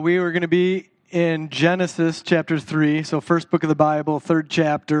We were going to be in Genesis chapter 3, so first book of the Bible, third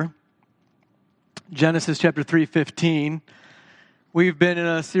chapter, Genesis chapter 3:15. We've been in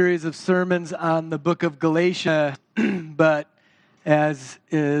a series of sermons on the book of Galatians, but as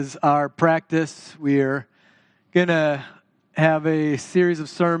is our practice, we're going to have a series of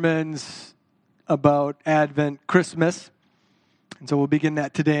sermons about Advent, Christmas. And so we'll begin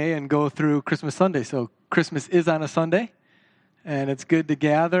that today and go through Christmas Sunday. So Christmas is on a Sunday. And it's good to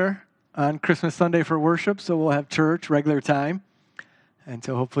gather on Christmas Sunday for worship, so we'll have church regular time. And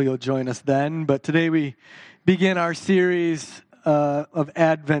so hopefully you'll join us then. But today we begin our series of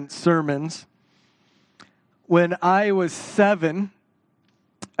Advent sermons. When I was 7,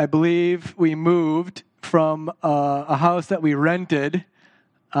 I believe we moved from a house that we rented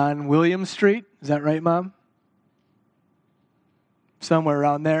on William Street. Is that right, Mom? Somewhere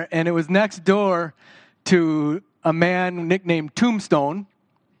around there. And it was next door to a man nicknamed Tombstone,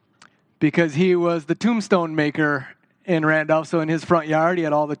 because he was the tombstone maker in Randolph. So in his front yard, he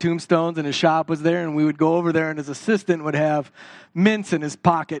had all the tombstones, and his shop was there, and we would go over there, and his assistant would have mints in his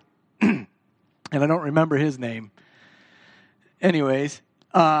pocket. And I don't remember his name. Anyways,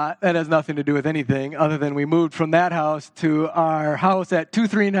 that has nothing to do with anything other than we moved from that house to our house at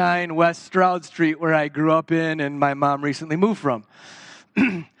 239 West Stroud Street, where I grew up in and my mom recently moved from.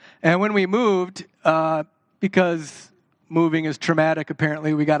 And when we moved, because moving is traumatic,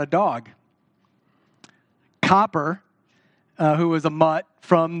 apparently, we got a dog. Copper, who was a mutt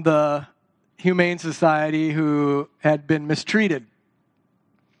from the Humane Society who had been mistreated.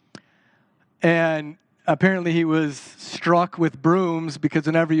 And apparently he was struck with brooms because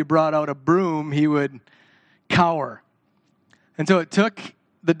whenever you brought out a broom, he would cower. And so it took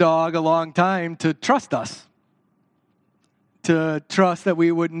the dog a long time to trust us, to trust that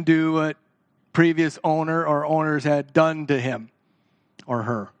we wouldn't do what previous owner or owners had done to him or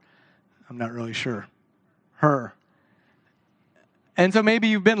her. I'm not really sure. Her. And so maybe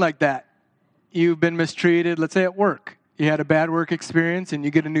you've been like that. You've been mistreated, let's say at work. You had a bad work experience and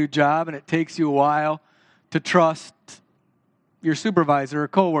you get a new job and it takes you a while to trust your supervisor or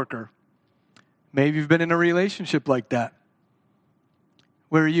coworker. Maybe you've been in a relationship like that,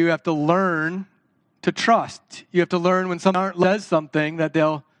 where you have to learn to trust. You have to learn when someone says something that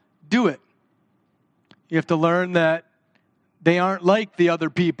they'll do it. You have to learn that they aren't like the other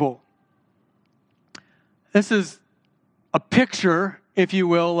people. This is a picture, if you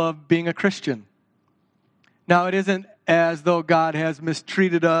will, of being a Christian. Now, it isn't as though God has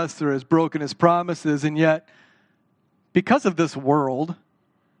mistreated us or has broken his promises, and yet, because of this world,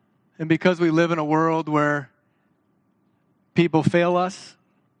 and because we live in a world where people fail us,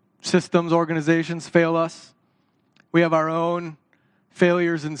 systems, organizations fail us, we have our own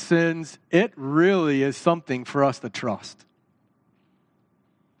failures and sins, it really is something for us to trust.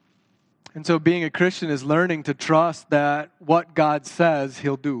 And so being a Christian is learning to trust that what God says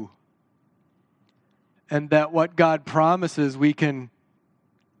he'll do. And that what God promises we can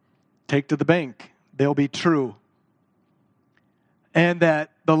take to the bank. They'll be true. And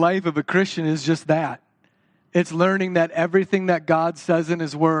that the life of a Christian is just that. It's learning that everything that God says in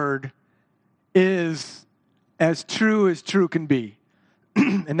his word is as true can be.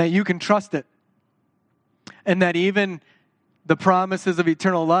 And that you can trust it. And that even the promises of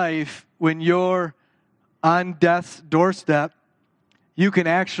eternal life, when you're on death's doorstep, you can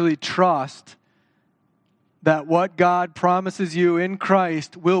actually trust that what God promises you in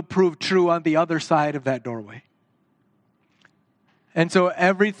Christ will prove true on the other side of that doorway. And so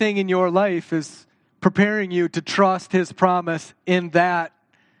everything in your life is preparing you to trust his promise in that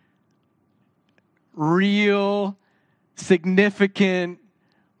real, significant,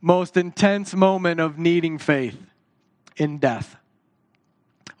 most intense moment of needing faith in death.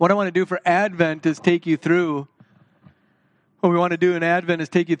 What I want to do for Advent is take you through, what we want to do in Advent is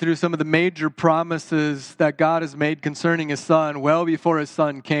take you through some of the major promises that God has made concerning his Son well before his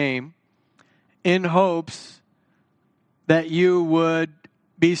Son came, in hopes that you would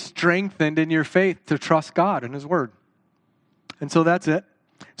be strengthened in your faith to trust God and his word. And so that's it.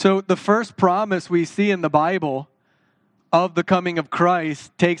 So the first promise we see in the Bible of the coming of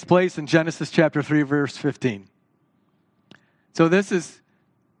Christ takes place in Genesis chapter 3, verse 15. So this is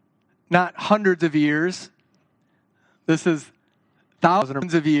not hundreds of years. This is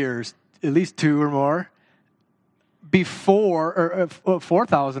thousands of years, at least 2 or more, before, or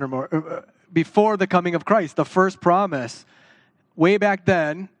 4,000 or more, before the coming of Christ. The first promise way back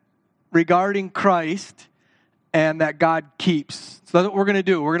then regarding Christ and that God keeps. So that's what we're going to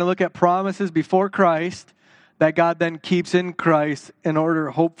do. We're going to look at promises before Christ that God then keeps in Christ in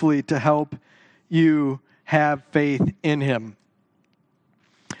order, hopefully, to help you have faith in him.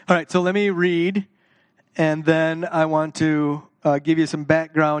 All right, so let me read, and then I want to give you some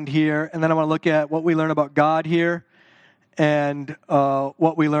background here, and then I want to look at what we learn about God here and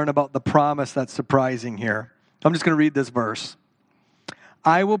what we learn about the promise that's surprising here. I'm just going to read this verse.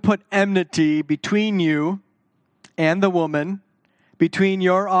 I will put enmity between you and the woman, between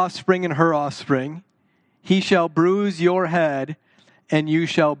your offspring and her offspring. He shall bruise your head, and you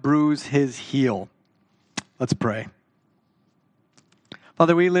shall bruise his heel. Let's pray.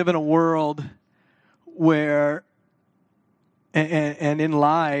 Father, we live in a world where, and in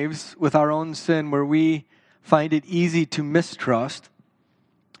lives with our own sin, where we find it easy to mistrust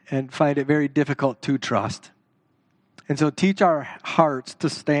and find it very difficult to trust. And so teach our hearts to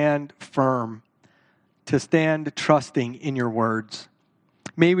stand firm, to stand trusting in your words.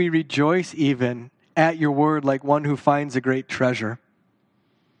 May we rejoice even at your word like one who finds a great treasure.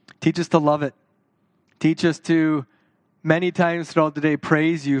 Teach us to love it. Teach us to, many times throughout the day,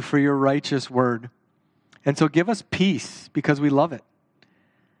 praise you for your righteous word. And so give us peace because we love it.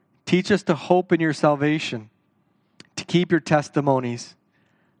 Teach us to hope in your salvation, to keep your testimonies.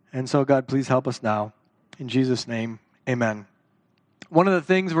 And so, God, please help us now. In Jesus' name, amen. One of the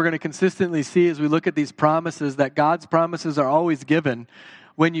things we're going to consistently see as we look at these promises, that God's promises are always given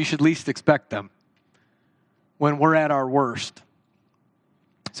when you should least expect them, when we're at our worst.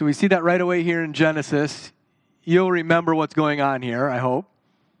 So we see that right away here in Genesis. You'll remember what's going on here, I hope.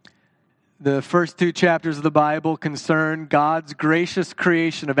 The first 2 chapters of the Bible concern God's gracious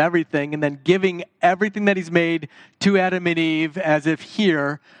creation of everything and then giving everything that he's made to Adam and Eve as if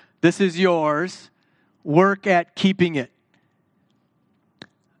here, this is yours, work at keeping it.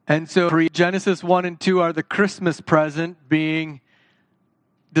 And so Genesis 1 and 2 are the Christmas present being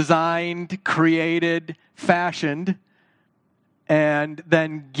designed, created, fashioned, and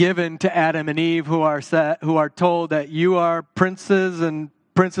then given to Adam and Eve, who are told that you are princes and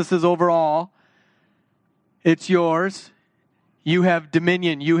princesses over all. It's yours. You have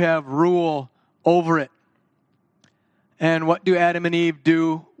dominion. You have rule over it. And what do Adam and Eve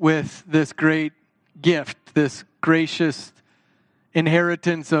do with this great gift, this gracious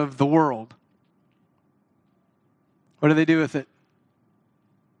inheritance of the world? What do they do with it?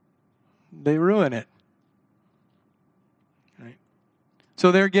 They ruin it. Right?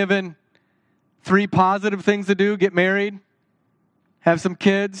 So they're given 3 positive things to do: get married, have some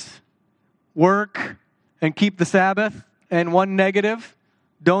kids, work, and keep the Sabbath. And 1 negative: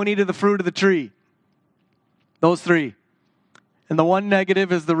 don't eat of the fruit of the tree. Those 3. And the 1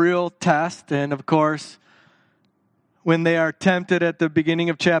 negative is the real test. And of course, when they are tempted at the beginning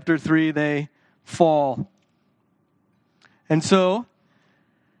of chapter 3, they fall. And so,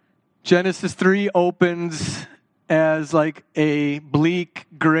 Genesis 3 opens as like a bleak,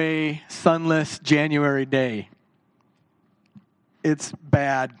 gray, sunless January day. It's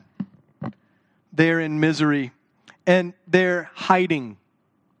bad. They're in misery. And they're hiding.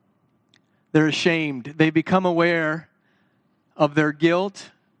 They're ashamed. They become aware of their guilt.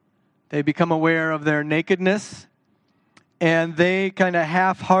 They become aware of their nakedness. And they kind of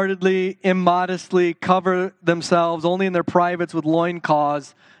half-heartedly, immodestly cover themselves only in their privates with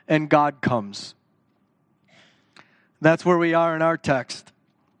loincloths, and God comes. That's where we are in our text.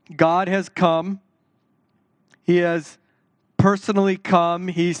 God has come. He has personally come.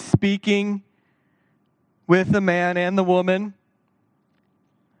 He's speaking with the man and the woman.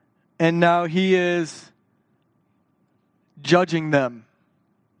 And now he is judging them.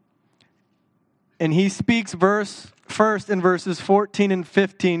 And he speaks first in verses 14 and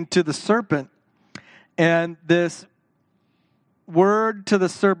 15 to the serpent. And this word to the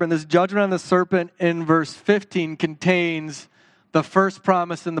serpent, this judgment on the serpent in verse 15 contains the first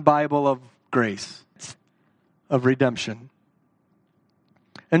promise in the Bible of grace, of redemption.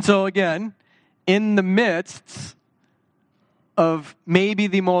 And so again, in the midst of maybe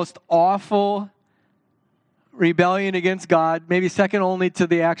the most awful rebellion against God, maybe second only to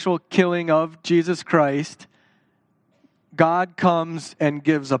the actual killing of Jesus Christ, God comes and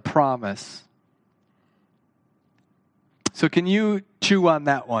gives a promise. So can you chew on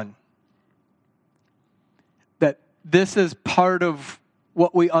that one? That this is part of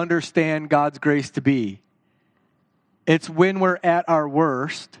what we understand God's grace to be. It's when we're at our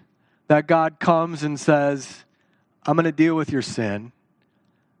worst that God comes and says, I'm going to deal with your sin,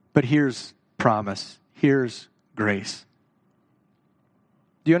 but here's promise. Here's grace.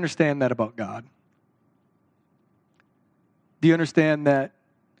 Do you understand that about God? Do you understand that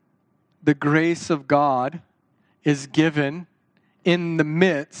the grace of God is given in the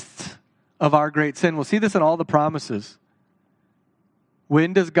midst of our great sin? We'll see this in all the promises.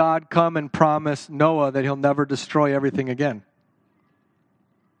 When does God come and promise Noah that he'll never destroy everything again?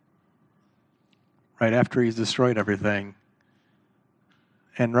 right after he's destroyed everything.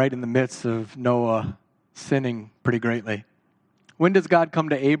 And right in the midst of Noah sinning pretty greatly. When does God come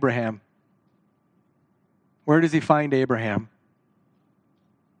to Abraham? Where does he find Abraham?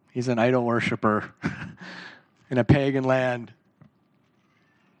 He's an idol worshiper in a pagan land.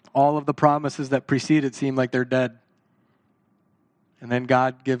 All of the promises that preceded seem like they're dead. And then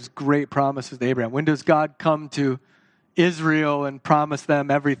God gives great promises to Abraham. When does God come to Israel and promise them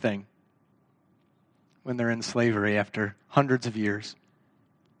everything? When they're in slavery after hundreds of years.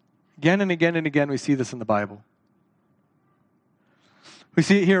 Again and again and again we see this in the Bible. We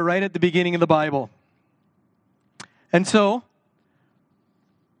see it here right at the beginning of the Bible. And so,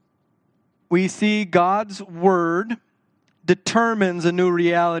 we see God's word determines a new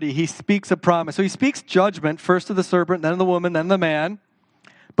reality. He speaks a promise. So he speaks judgment, first to the serpent, then to the woman, then the man.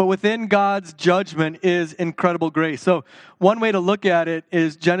 But within God's judgment is incredible grace. So one way to look at it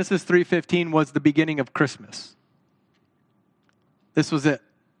is Genesis 3:15 was the beginning of Christmas. This was it.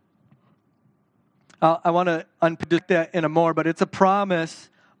 I want to unpack that in a more, but it's a promise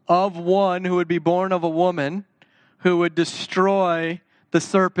of one who would be born of a woman who would destroy the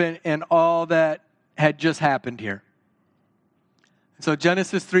serpent and all that had just happened here. So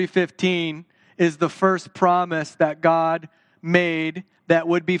Genesis 3:15 is the first promise that God made that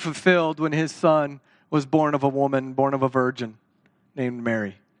would be fulfilled when his son was born of a woman, born of a virgin named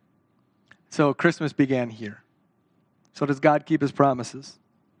Mary. So Christmas began here. So does God keep his promises?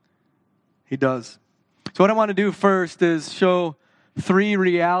 He does. So what I want to do first is show three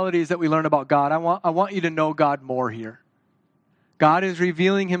realities that we learn about God. I want you to know God more here. God is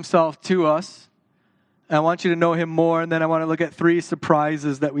revealing himself to us. I want you to know him more, and then I want to look at three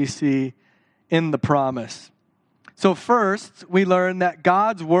surprises that we see in the promise. So first, we learn that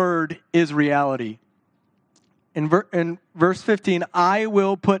God's word is reality. In verse 15, I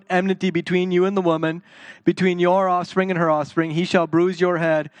will put enmity between you and the woman, between your offspring and her offspring. He shall bruise your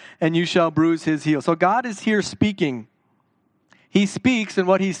head, and you shall bruise his heel. So God is here speaking. He speaks, and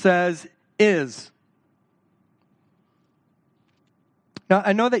what he says is. Now,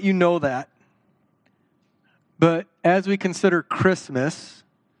 I know that you know that. But as we consider Christmas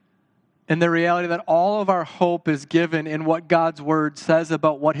and the reality that all of our hope is given in what God's word says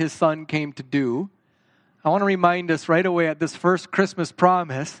about what his son came to do, I want to remind us right away at this first Christmas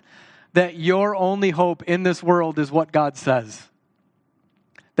promise that your only hope in this world is what God says.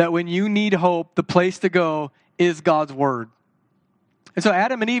 That when you need hope, the place to go is God's word. And so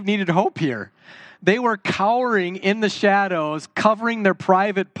Adam and Eve needed hope here. They were cowering in the shadows, covering their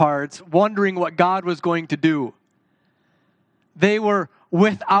private parts, wondering what God was going to do. They were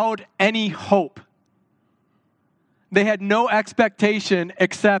without any hope. They had no expectation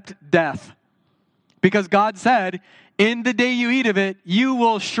except death. Because God said, in the day you eat of it, you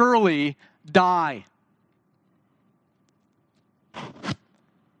will surely die.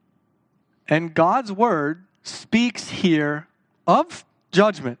 And God's word speaks here of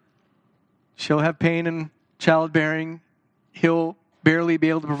judgment. She'll have pain in childbearing. He'll barely be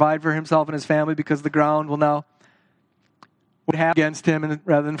able to provide for himself and his family because the ground will now would have against him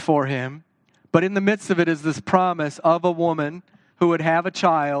rather than for him. But in the midst of it is this promise of a woman who would have a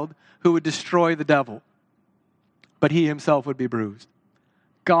child who would destroy the devil. But he himself would be bruised.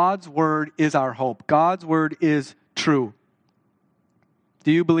 God's word is our hope. God's word is true.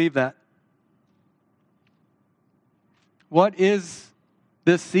 Do you believe that? What is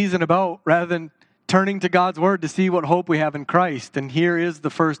this season about rather than turning to God's word to see what hope we have in Christ? And here is the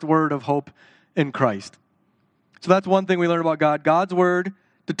first word of hope in Christ. So that's one thing we learn about God. God's word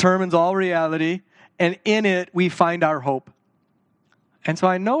determines all reality, and in it we find our hope. And so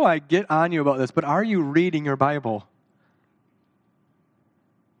I know I get on you about this, but are you reading your Bible?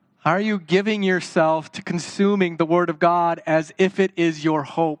 Are you giving yourself to consuming the word of God as if it is your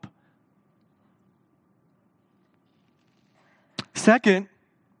hope? Second,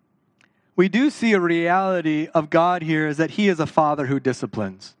 we do see a reality of God here is that he is a father who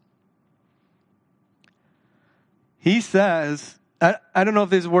disciplines. He says, I don't know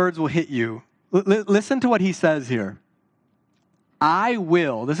if these words will hit you. Listen to what he says here. I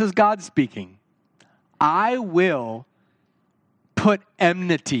will, this is God speaking, I will put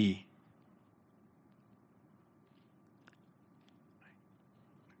enmity.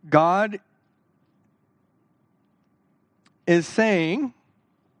 God is saying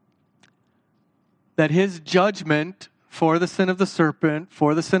that his judgment for the sin of the serpent,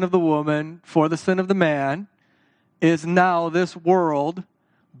 for the sin of the woman, for the sin of the man, is now this world,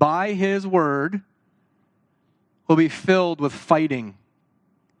 by his word, will be filled with fighting.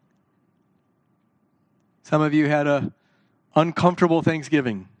 Some of you had an uncomfortable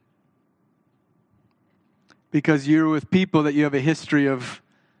Thanksgiving. because you're with people that you have a history of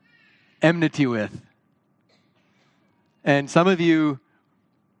enmity with. And some of you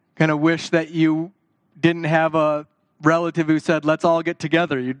kind of wish that you didn't have a relative who said, let's all get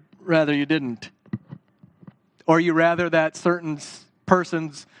together. You'd rather you didn't. Or you rather that certain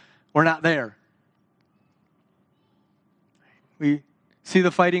persons were not there. We see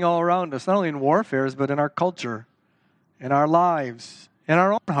the fighting all around us, not only in warfares, but in our culture, in our lives, in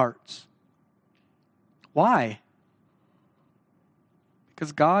our own hearts. Why?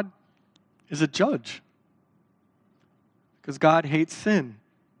 Because God is a judge. Because God hates sin.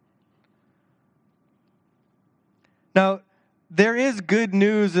 Now, there is good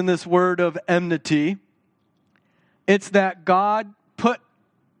news in this word of enmity. It's that God put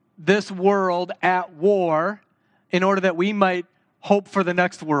this world at war in order that we might hope for the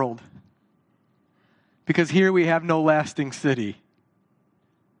next world. Because here we have no lasting city.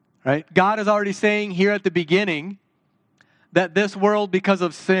 Right? God is already saying here at the beginning that this world, because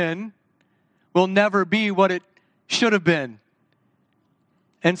of sin, will never be what it should have been.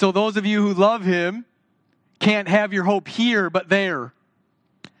 And so those of you who love Him can't have your hope here but there.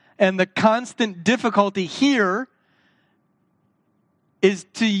 And the constant difficulty here is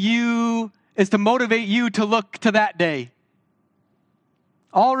to motivate you to look to that day.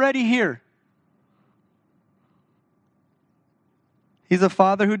 Already here. He's a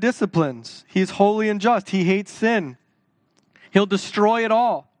Father who disciplines. He's holy and just. He hates sin. He'll destroy it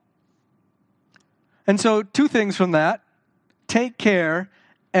all. And so, two things from that. Take care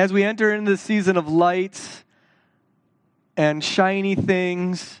as we enter into the season of lights and shiny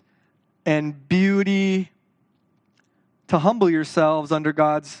things and beauty, to humble yourselves under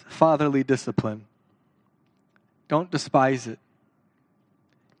God's fatherly discipline. Don't despise it.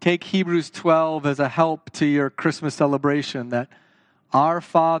 Take Hebrews 12 as a help to your Christmas celebration, that our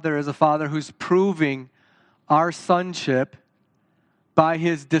Father is a Father who's proving our sonship by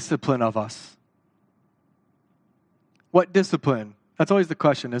His discipline of us. What discipline? That's always the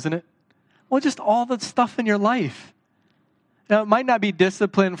question, isn't it? Well, just all the stuff in your life. Now, it might not be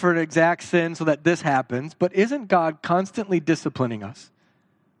discipline for an exact sin so that this happens, but isn't God constantly disciplining us?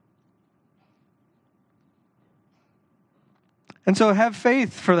 And so have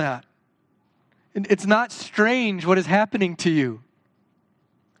faith for that. It's not strange what is happening to you.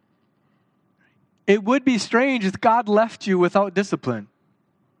 It would be strange if God left you without discipline.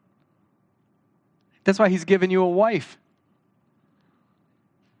 That's why He's given you a wife.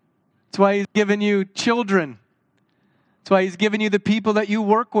 That's why He's given you children. That's why He's given you the people that you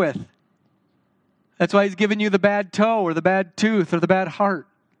work with. That's why He's given you the bad toe or the bad tooth or the bad heart.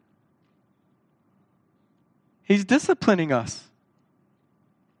 He's disciplining us.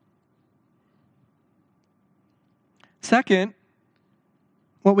 Second,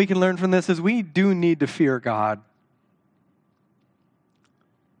 what we can learn from this is we do need to fear God.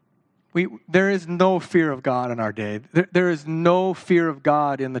 There is no fear of God in our day. There is no fear of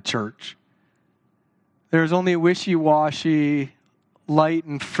God in the church. There is only wishy-washy, light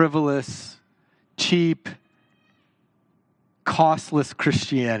and frivolous, cheap, costless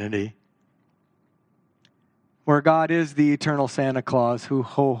Christianity, where God is the eternal Santa Claus who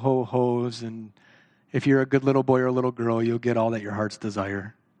ho-ho-hos, and if you're a good little boy or a little girl, you'll get all that your heart's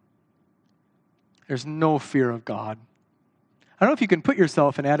desire. There's no fear of God. I don't know if you can put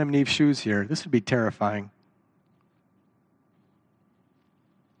yourself in Adam and Eve's shoes here. This would be terrifying.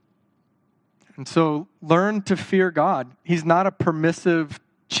 And so learn to fear God. He's not a permissive,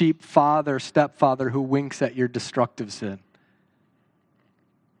 cheap father, stepfather who winks at your destructive sin.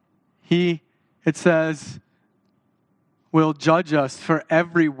 He, it says, will judge us for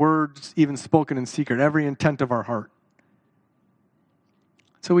every word even spoken in secret, every intent of our heart.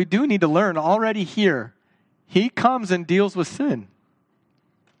 So we do need to learn already here. He comes and deals with sin.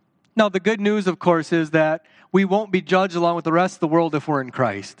 Now, the good news, of course, is that we won't be judged along with the rest of the world if we're in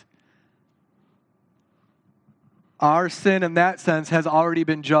Christ. Our sin, in that sense, has already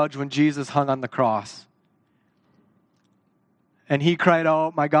been judged when Jesus hung on the cross. And He cried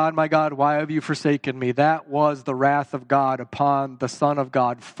out, my God, why have you forsaken me? That was the wrath of God upon the Son of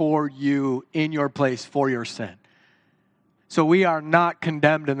God for you, in your place, for your sin. So we are not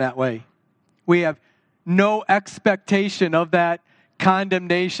condemned in that way. We have no expectation of that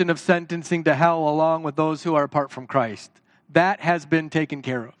condemnation of sentencing to hell along with those who are apart from Christ. That has been taken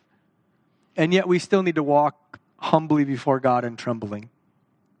care of. And yet we still need to walk humbly before God and trembling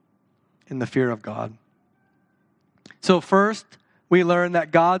in the fear of God. So first, we learn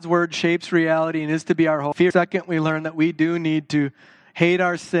that God's word shapes reality and is to be our hope. Second, we learn that we do need to hate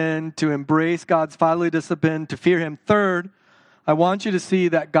our sin, to embrace God's fatherly discipline, to fear Him. Third, I want you to see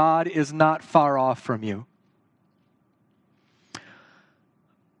that God is not far off from you.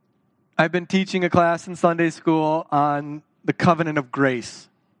 I've been teaching a class in Sunday school on the covenant of grace.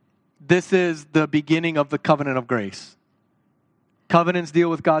 This is the beginning of the covenant of grace. Covenants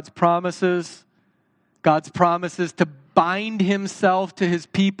deal with God's promises to bind himself to his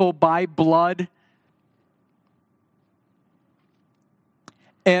people by blood.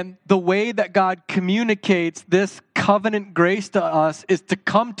 And the way that God communicates this covenant grace to us is to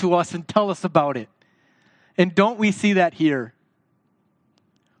come to us and tell us about it. And don't we see that here?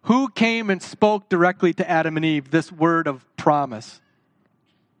 Who came and spoke directly to Adam and Eve this word of promise?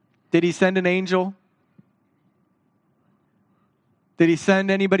 Did he send an angel? Did he send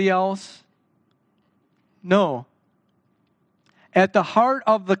anybody else? No. At the heart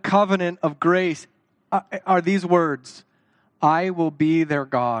of the covenant of grace are these words: I will be their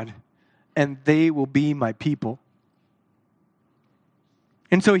God, and they will be my people.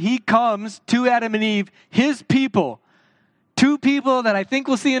 And so he comes to Adam and Eve, his people, two people that I think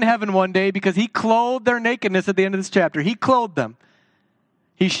we'll see in heaven one day, because he clothed their nakedness at the end of this chapter. He clothed them.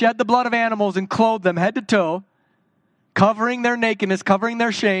 He shed the blood of animals and clothed them head to toe, covering their nakedness, covering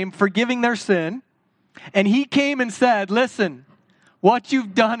their shame, forgiving their sin. And he came and said, listen, what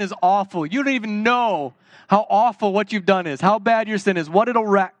you've done is awful. You don't even know how awful what you've done is, how bad your sin is, what it'll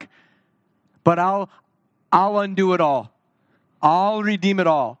wreck. But I'll undo it all. I'll redeem it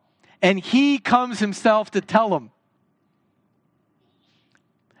all. And he comes himself to tell them.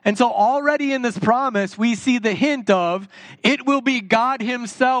 And so already in this promise, we see the hint of it will be God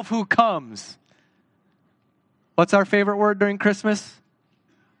himself who comes. What's our favorite word during Christmas?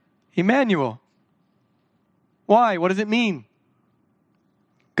 Emmanuel. Why? What does it mean?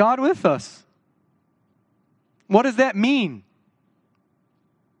 God with us. What does that mean?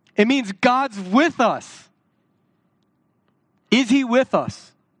 It means God's with us. Is he with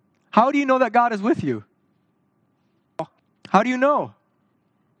us? How do you know that God is with you? How do you know?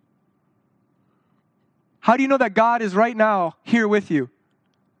 How do you know that God is right now here with you?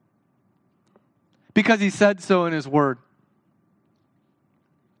 Because he said so in his word.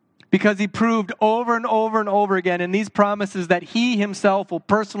 Because he proved over and over and over again in these promises that he himself will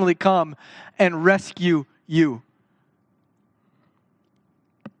personally come and rescue you.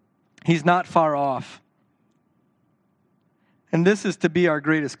 He's not far off. And this is to be our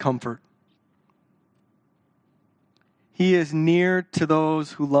greatest comfort. He is near to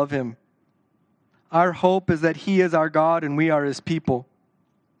those who love him. Our hope is that he is our God and we are his people.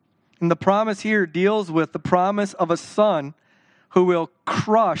 And the promise here deals with the promise of a son who will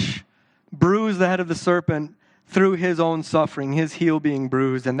bruise the head of the serpent through his own suffering, his heel being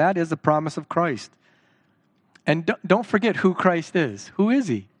bruised. And that is the promise of Christ. And don't forget who Christ is. Who is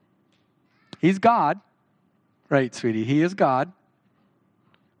he? He's God. Right, sweetie, he is God.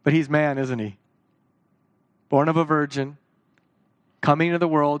 But he's man, isn't he? Born of a virgin, coming into the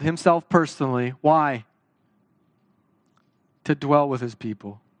world, himself personally. Why? To dwell with his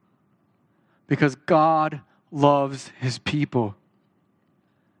people. Because God loves his people.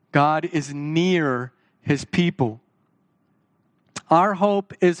 God is near his people. Our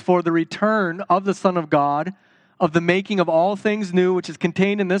hope is for the return of the Son of God, of the making of all things new, which is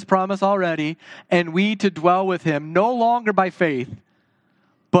contained in this promise already, and we to dwell with him, no longer by faith,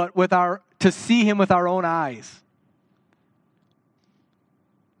 but to see him with our own eyes.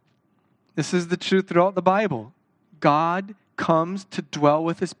 This is the truth throughout the Bible. God comes to dwell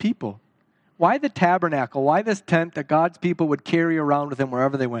with his people. Why the tabernacle? Why this tent that God's people would carry around with him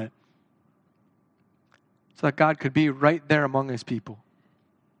wherever they went? So that God could be right there among his people.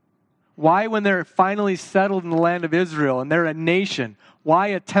 Why, when they're finally settled in the land of Israel and they're a nation, why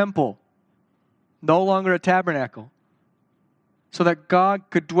a temple? No longer a tabernacle. So that God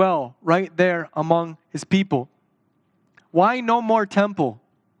could dwell right there among his people. Why no more temple?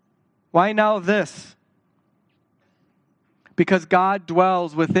 Why now this? Because God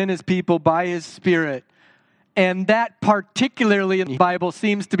dwells within his people by his Spirit. And that particularly in the Bible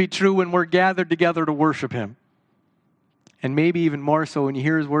seems to be true when we're gathered together to worship him. And maybe even more so when you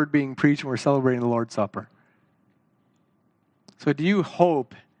hear his word being preached and we're celebrating the Lord's Supper. So do you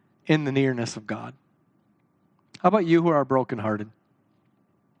hope in the nearness of God? How about you who are brokenhearted?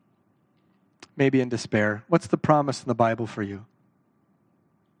 Maybe in despair. What's the promise in the Bible for you?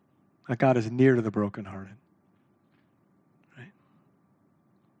 That God is near to the brokenhearted. Right?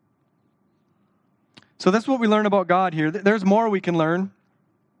 So that's what we learn about God here. There's more we can learn.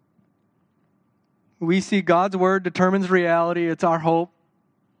 We see God's word determines reality. It's our hope.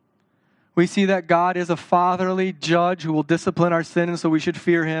 We see that God is a fatherly judge who will discipline our sin, and so we should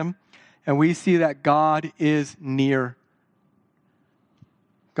fear him. And we see that God is near.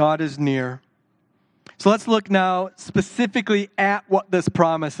 God is near. So let's look now specifically at what this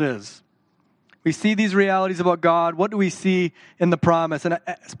promise is. We see these realities about God. What do we see in the promise? And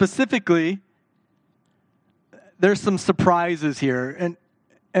specifically, there's some surprises here.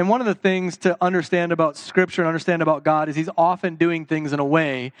 And one of the things to understand about Scripture and understand about God is He's often doing things in a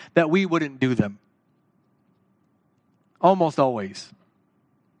way that we wouldn't do them. Almost always.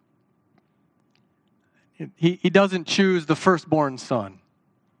 He doesn't choose the firstborn son,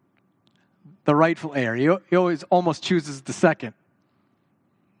 the rightful heir. He always almost chooses the second,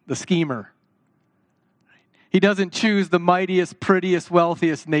 the schemer. He doesn't choose the mightiest, prettiest,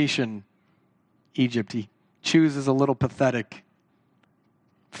 wealthiest nation, Egypt. He chooses a little pathetic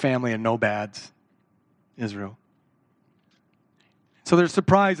family of nomads, Israel. So there's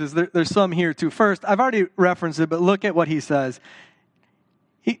surprises. There's some here too. First, I've already referenced it, but look at what he says.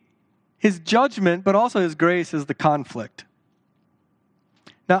 His judgment, but also his grace, is the conflict.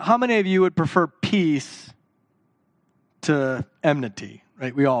 Now, how many of you would prefer peace to enmity?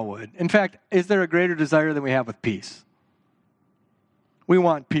 Right? We all would. In fact, is there a greater desire than we have with peace? We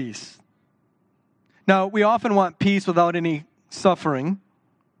want peace. Now, we often want peace without any suffering.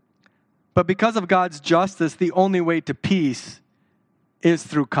 But because of God's justice, the only way to peace is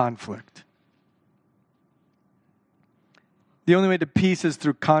through conflict. The only way to peace is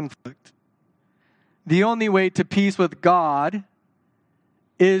through conflict. The only way to peace with God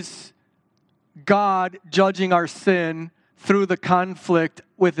is God judging our sin through the conflict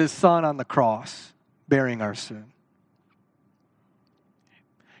with His Son on the cross, bearing our sin.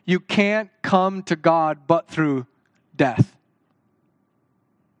 You can't come to God but through death.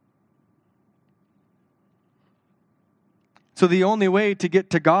 So the only way to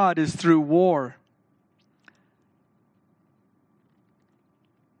get to God is through war.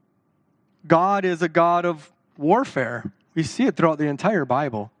 God is a God of warfare. We see it throughout the entire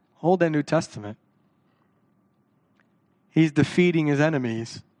Bible, Old and New Testament. He's defeating His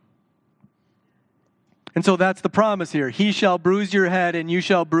enemies. And so that's the promise here. He shall bruise your head and you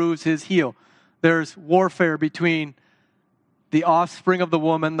shall bruise his heel. There's warfare between the offspring of the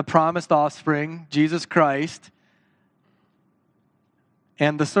woman, the promised offspring, Jesus Christ,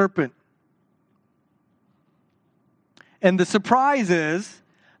 and the serpent. And the surprise is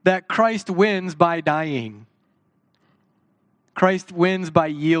that Christ wins by dying. Christ wins by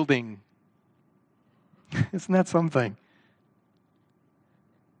yielding. Isn't that something?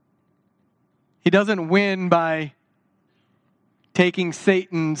 He doesn't win by taking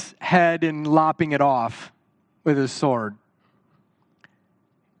Satan's head and lopping it off with his sword.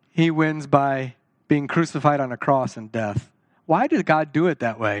 He wins by being crucified on a cross and death. Why did God do it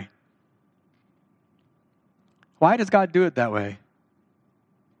that way? Why does God do it that way?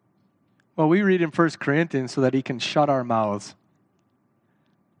 Well, we read in 1 Corinthians so that He can shut our mouths.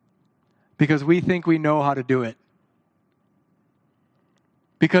 Because we think we know how to do it.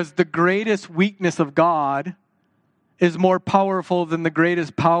 Because the greatest weakness of God is more powerful than the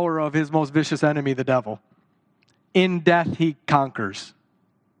greatest power of His most vicious enemy, the devil. In death, He conquers.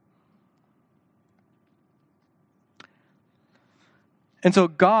 And so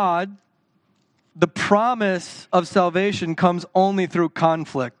God, the promise of salvation comes only through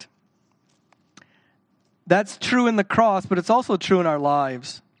conflict. That's true in the cross, but it's also true in our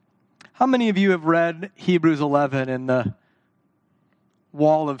lives. How many of you have read Hebrews 11 in the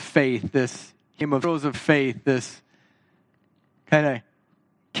wall of faith, this hymn of heroes of faith, this kind of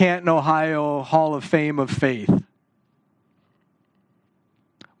Canton, Ohio Hall of Fame of faith?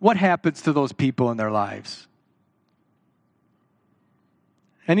 What happens to those people in their lives?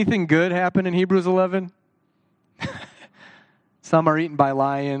 Anything good happen in Hebrews 11? Some are eaten by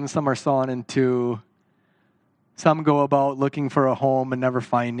lions, some are sawn in two. Some go about looking for a home and never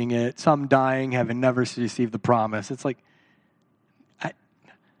finding it. Some dying, having never received the promise. It's like,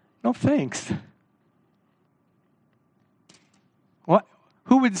 no thanks. What?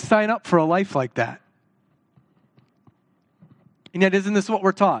 Who would sign up for a life like that? And yet, isn't this what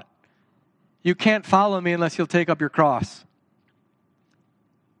we're taught? You can't follow me unless you'll take up your cross.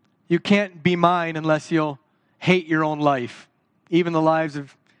 You can't be mine unless you'll hate your own life, even the lives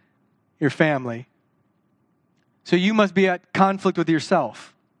of your family. So you must be at conflict with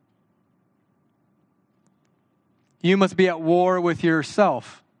yourself. You must be at war with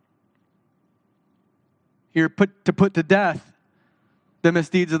yourself. You're to put to death the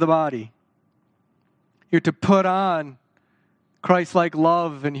misdeeds of the body. You're to put on Christ-like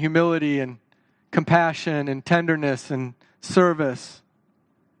love and humility and compassion and tenderness and service.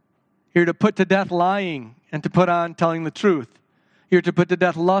 You're to put to death lying and to put on telling the truth. You're to put to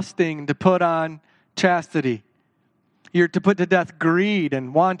death lusting and to put on chastity. You're to put to death greed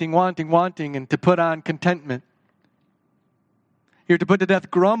and wanting, and to put on contentment. You're to put to death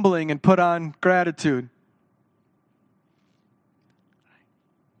grumbling and put on gratitude.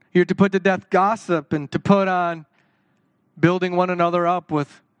 You're to put to death gossip and to put on building one another up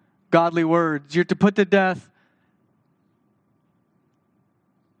with godly words. You're to put to death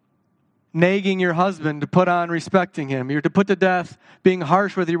nagging your husband, to put on respecting him. You're to put to death being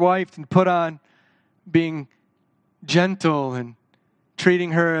harsh with your wife and put on being gentle and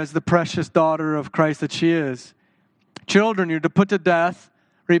treating her as the precious daughter of Christ that she is. Children, you're to put to death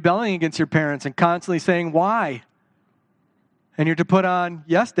rebelling against your parents and constantly saying, why? And you're to put on,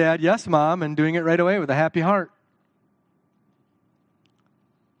 yes, Dad, yes, Mom, and doing it right away with a happy heart.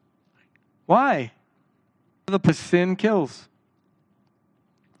 Why? The sin kills.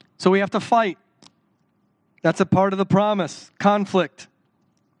 So we have to fight. That's a part of the promise. Conflict.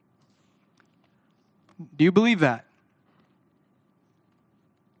 Do you believe that?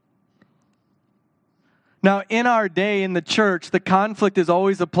 Now, in our day in the church, the conflict is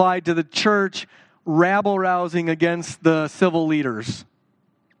always applied to the church rabble-rousing against the civil leaders.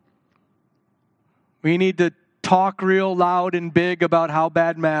 We need to talk real loud and big about how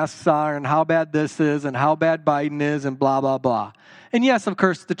bad masks are and how bad this is and how bad Biden is and blah, blah, blah. And yes, of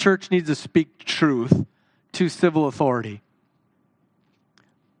course, the church needs to speak truth to civil authority.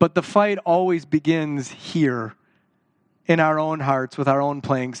 But the fight always begins here in our own hearts with our own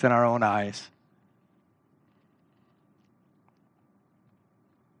planks and our own eyes.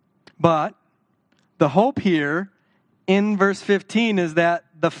 But the hope here in verse 15 is that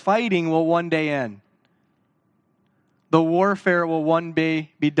the fighting will one day end. The warfare will one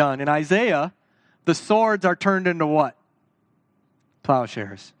day be done. In Isaiah, the swords are turned into what?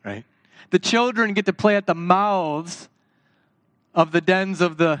 Plowshares, right? The children get to play at the mouths of the dens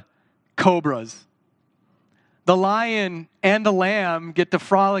of the cobras. The lion and the lamb get to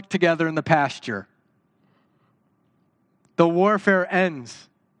frolic together in the pasture. The warfare ends.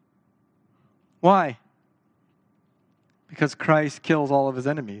 Why? Because Christ kills all of his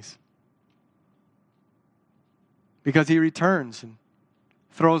enemies. Because he returns and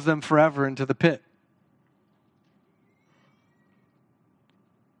throws them forever into the pit.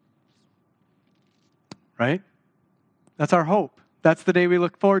 Right? That's our hope. That's the day we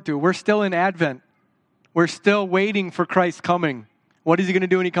look forward to. We're still in Advent. We're still waiting for Christ's coming. What is he going to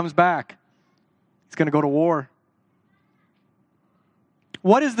do when he comes back? He's going to go to war.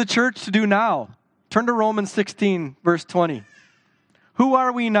 What is the church to do now? Turn to Romans 16, verse 20. Who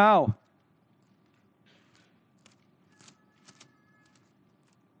are we now?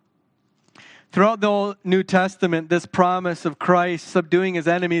 Throughout the Old New Testament, this promise of Christ subduing his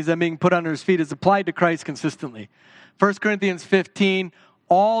enemies and being put under his feet is applied to Christ consistently. 1 Corinthians 15,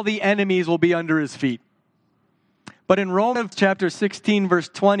 all the enemies will be under his feet. But in Romans chapter 16, verse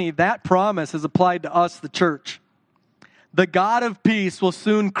 20, that promise is applied to us, the church. The God of peace will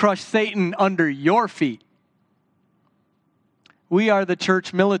soon crush Satan under your feet. We are the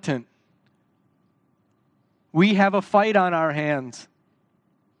church militant. We have a fight on our hands.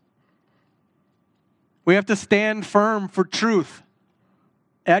 We have to stand firm for truth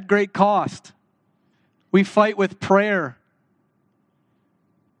at great cost. We fight with prayer.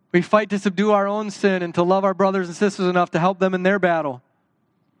 We fight to subdue our own sin and to love our brothers and sisters enough to help them in their battle,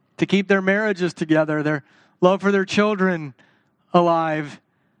 to keep their marriages together, their love for their children alive.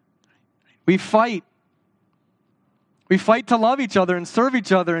 We fight. We fight to love each other and serve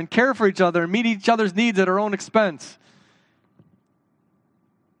each other and care for each other and meet each other's needs at our own expense.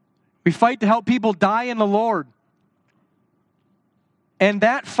 We fight to help people die in the Lord. And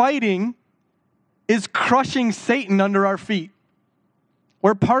that fighting is crushing Satan under our feet.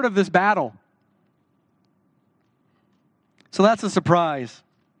 We're part of this battle. So that's a surprise.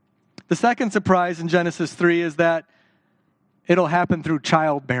 The second surprise in Genesis 3 is that it'll happen through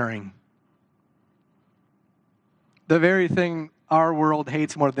childbearing. The very thing our world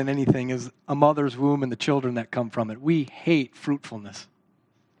hates more than anything is a mother's womb and the children that come from it. We hate fruitfulness.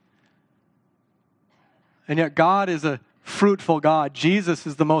 And yet God is a fruitful God. Jesus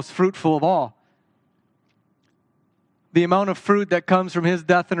is the most fruitful of all. The amount of fruit that comes from his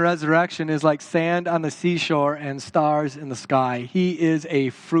death and resurrection is like sand on the seashore and stars in the sky. He is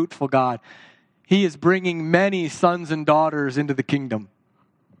a fruitful God. He is bringing many sons and daughters into the kingdom.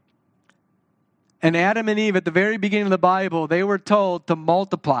 And Adam and Eve, at the very beginning of the Bible, they were told to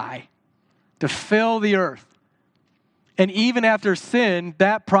multiply, to fill the earth. And even after sin,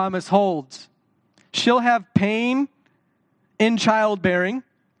 that promise holds. She'll have pain in childbearing,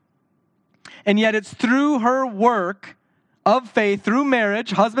 and yet it's through her work of faith, through marriage,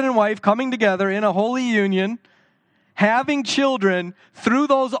 husband and wife coming together in a holy union, having children, through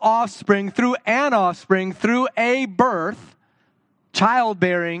those offspring, through an offspring, through a birth,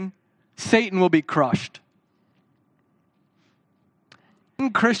 childbearing, Satan will be crushed.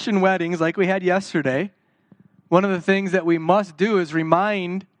 In Christian weddings, like we had yesterday, one of the things that we must do is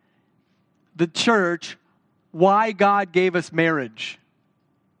remind the church why God gave us marriage.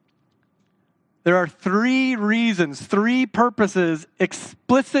 There are 3 reasons, 3 purposes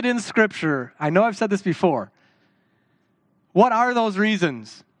explicit in Scripture. I know I've said this before. What are those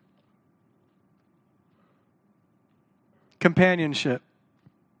reasons? Companionship.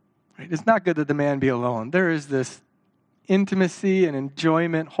 Right? It's not good that the man be alone. There is this intimacy and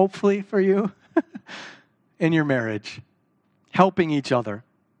enjoyment, hopefully for you, in your marriage. Helping each other.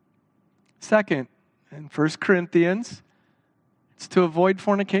 Second, in 1 Corinthians, it's to avoid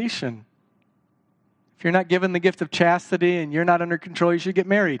fornication. If you're not given the gift of chastity and you're not under control, you should get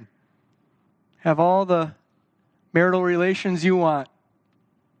married. Have all the marital relations you want.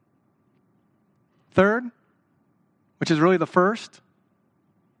 Third, which is really the first,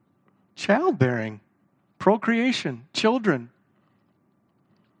 childbearing, procreation, children.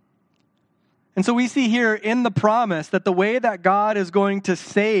 And so we see here in the promise that the way that God is going to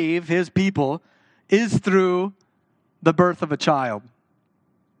save his people is through the birth of a child.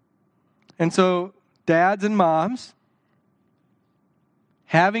 And so dads and moms,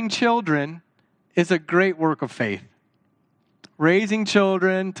 having children is a great work of faith. Raising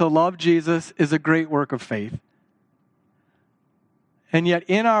children to love Jesus is a great work of faith. And yet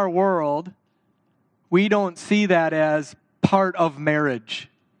in our world, we don't see that as part of marriage.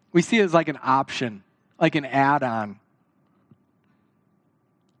 We see it as like an option, like an add-on.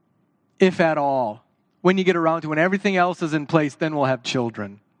 If at all. When you get around to when everything else is in place, then we'll have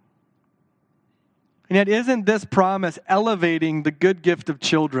children. And yet, isn't this promise elevating the good gift of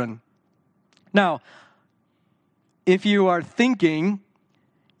children? Now, if you are thinking,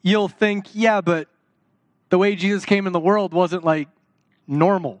 you'll think, yeah, but the way Jesus came in the world wasn't like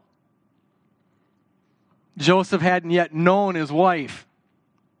normal. Joseph hadn't yet known his wife.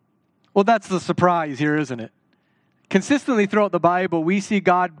 Well, that's the surprise here, isn't it? Consistently throughout the Bible, we see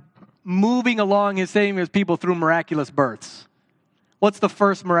God moving along his saving his people through miraculous births. What's the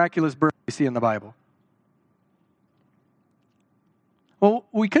first miraculous birth we see in the Bible? Well,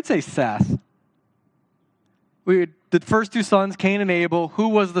 we could say Seth. The first 2 sons, Cain and Abel, who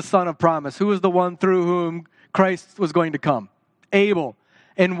was the son of promise? Who was the one through whom Christ was going to come? Abel.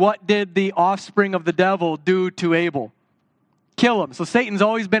 And what did the offspring of the devil do to Abel? Kill him. So Satan's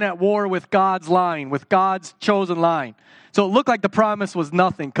always been at war with God's line, with God's chosen line. So it looked like the promise was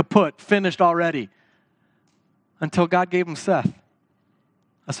nothing, kaput, finished already. Until God gave him Seth.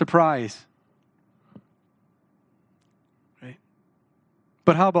 A surprise. Right?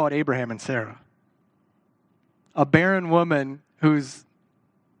 But how about Abraham and Sarah? A barren woman who's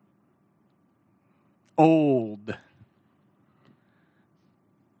old.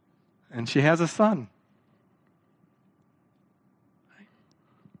 And she has a son.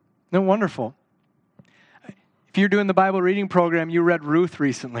 Isn't it wonderful? If you're doing the Bible reading program, you read Ruth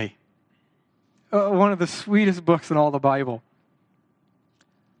recently. One of the sweetest books in all the Bible.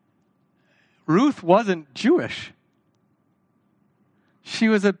 Ruth wasn't Jewish. She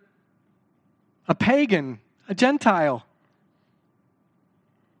was a pagan, a Gentile.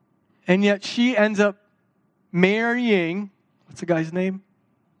 And yet she ends up marrying, what's the guy's name?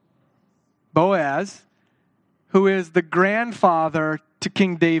 Boaz, who is the grandfather to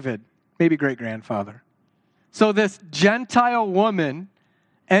King David, maybe great-grandfather. So this Gentile woman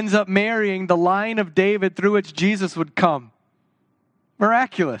ends up marrying the line of David through which Jesus would come.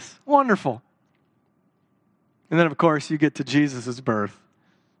 Miraculous. Wonderful. And then, of course, you get to Jesus' birth.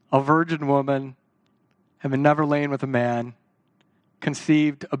 A virgin woman, having never lain with a man,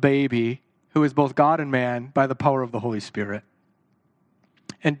 conceived a baby who is both God and man by the power of the Holy Spirit.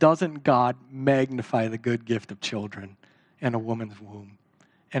 And doesn't God magnify the good gift of children and a woman's womb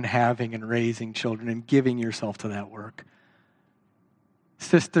and having and raising children and giving yourself to that work?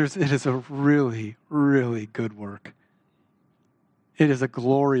 Sisters, it is a really, really good work. It is a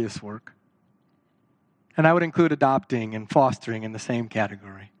glorious work. And I would include adopting and fostering in the same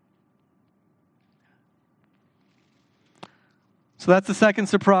category. So that's the second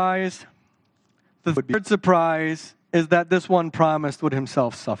surprise. The third surprise is that this one promised would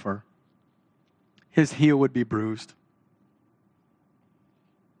himself suffer. His heel would be bruised.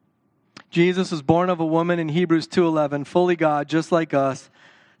 Jesus was born of a woman in Hebrews 2:11, fully God, just like us.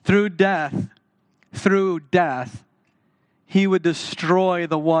 Through death, he would destroy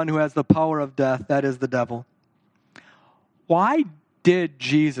the one who has the power of death, that is the devil. Why did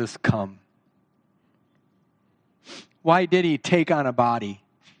Jesus come? Why did he take on a body?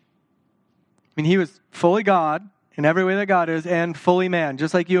 I mean, he was fully God, in every way that God is, and fully man,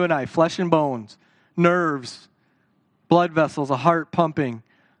 just like you and I, flesh and bones, nerves, blood vessels, a heart pumping,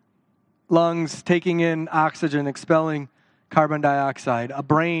 lungs taking in oxygen, expelling carbon dioxide, a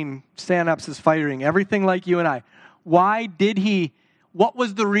brain, synapses firing, everything like you and I. What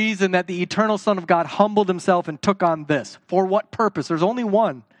was the reason that the eternal Son of God humbled himself and took on this? For what purpose? There's only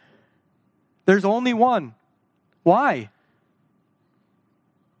one. There's only one. Why?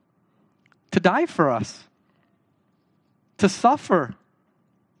 To die for us. To suffer.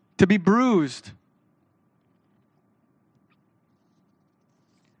 To be bruised.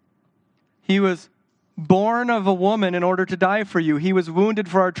 He was born of a woman in order to die for you. He was wounded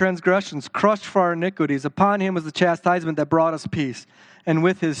for our transgressions, crushed for our iniquities. Upon him was the chastisement that brought us peace. And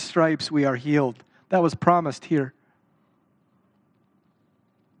with his stripes we are healed. That was promised here.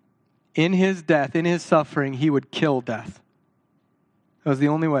 In his death, in his suffering, he would kill death. That was the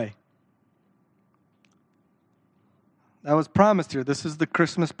only way. That was promised here. This is the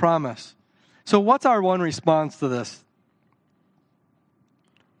Christmas promise. So what's our one response to this?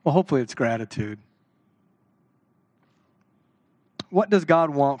 Well, hopefully it's gratitude. What does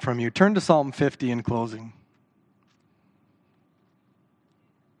God want from you? Turn to Psalm 50 in closing.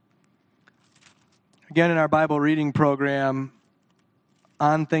 Again, in our Bible reading program,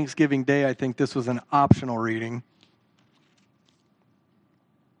 on Thanksgiving Day, I think this was an optional reading.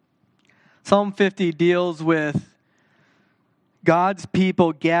 Psalm 50 deals with God's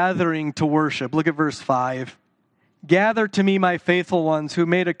people gathering to worship. Look at verse 5. Gather to me my faithful ones who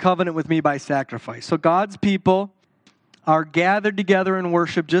made a covenant with me by sacrifice. So God's people are gathered together in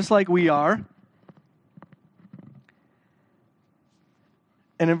worship just like we are.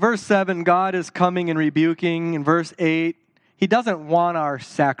 And in verse 7, God is coming and rebuking. In verse 8, he doesn't want our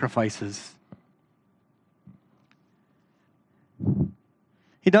sacrifices.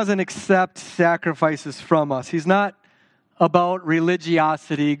 He doesn't accept sacrifices from us. He's not about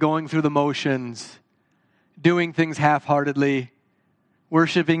religiosity, going through the motions, doing things half-heartedly,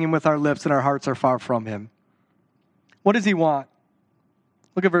 worshiping him with our lips and our hearts are far from him. What does he want?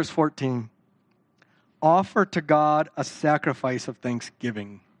 Look at verse 14. Offer to God a sacrifice of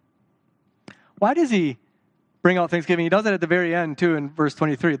thanksgiving. Why does he bring out thanksgiving? He does it at the very end too in verse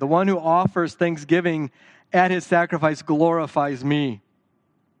 23. The one who offers thanksgiving at his sacrifice glorifies me.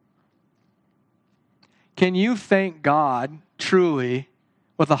 Can you thank God truly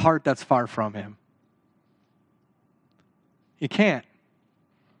with a heart that's far from him? You can't.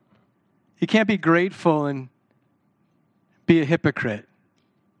 You can't be grateful and be a hypocrite.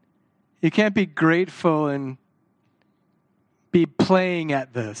 You can't be grateful and be playing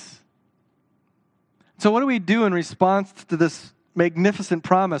at this. So what do we do in response to this magnificent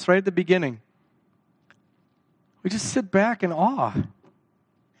promise right at the beginning? We just sit back in awe.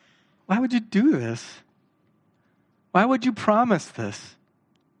 Why would you do this? Why would you promise this?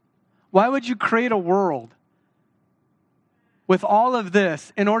 Why would you create a world with all of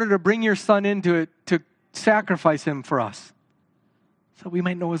this in order to bring your son into it to sacrifice him for us? So we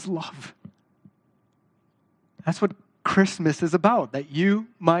might know his love. That's what Christmas is about, that you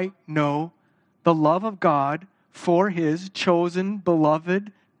might know the love of God for his chosen,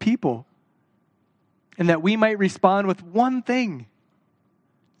 beloved people. And that we might respond with one thing.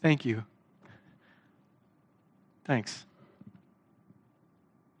 Thank you. Thanks.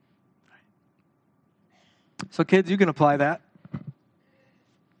 So kids, you can apply that.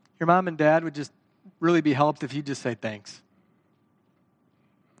 Your mom and dad would just really be helped if you just say thanks.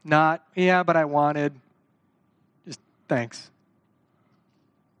 Not, yeah, but I wanted. Just thanks.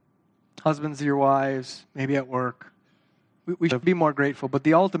 Husbands to your wives, maybe at work. We should be more grateful, but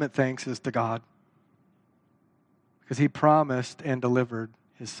the ultimate thanks is to God. Because he promised and delivered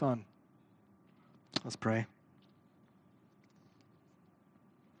his son. Let's pray.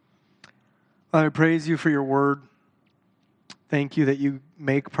 Father, I praise you for your word. Thank you that you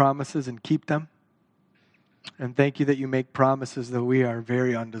make promises and keep them. And thank you that you make promises that we are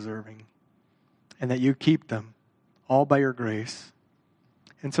very undeserving. And that you keep them all by your grace.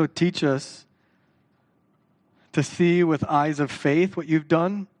 And so teach us to see with eyes of faith what you've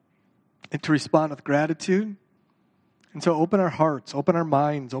done and to respond with gratitude. And so open our hearts, open our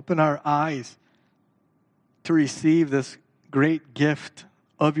minds, open our eyes to receive this great gift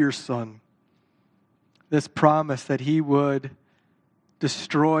of your Son. This promise that he would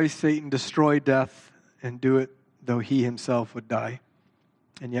destroy Satan, destroy death, and do it though he himself would die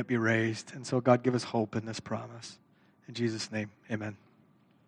and yet be raised. And so God, give us hope in this promise. In Jesus' name, amen.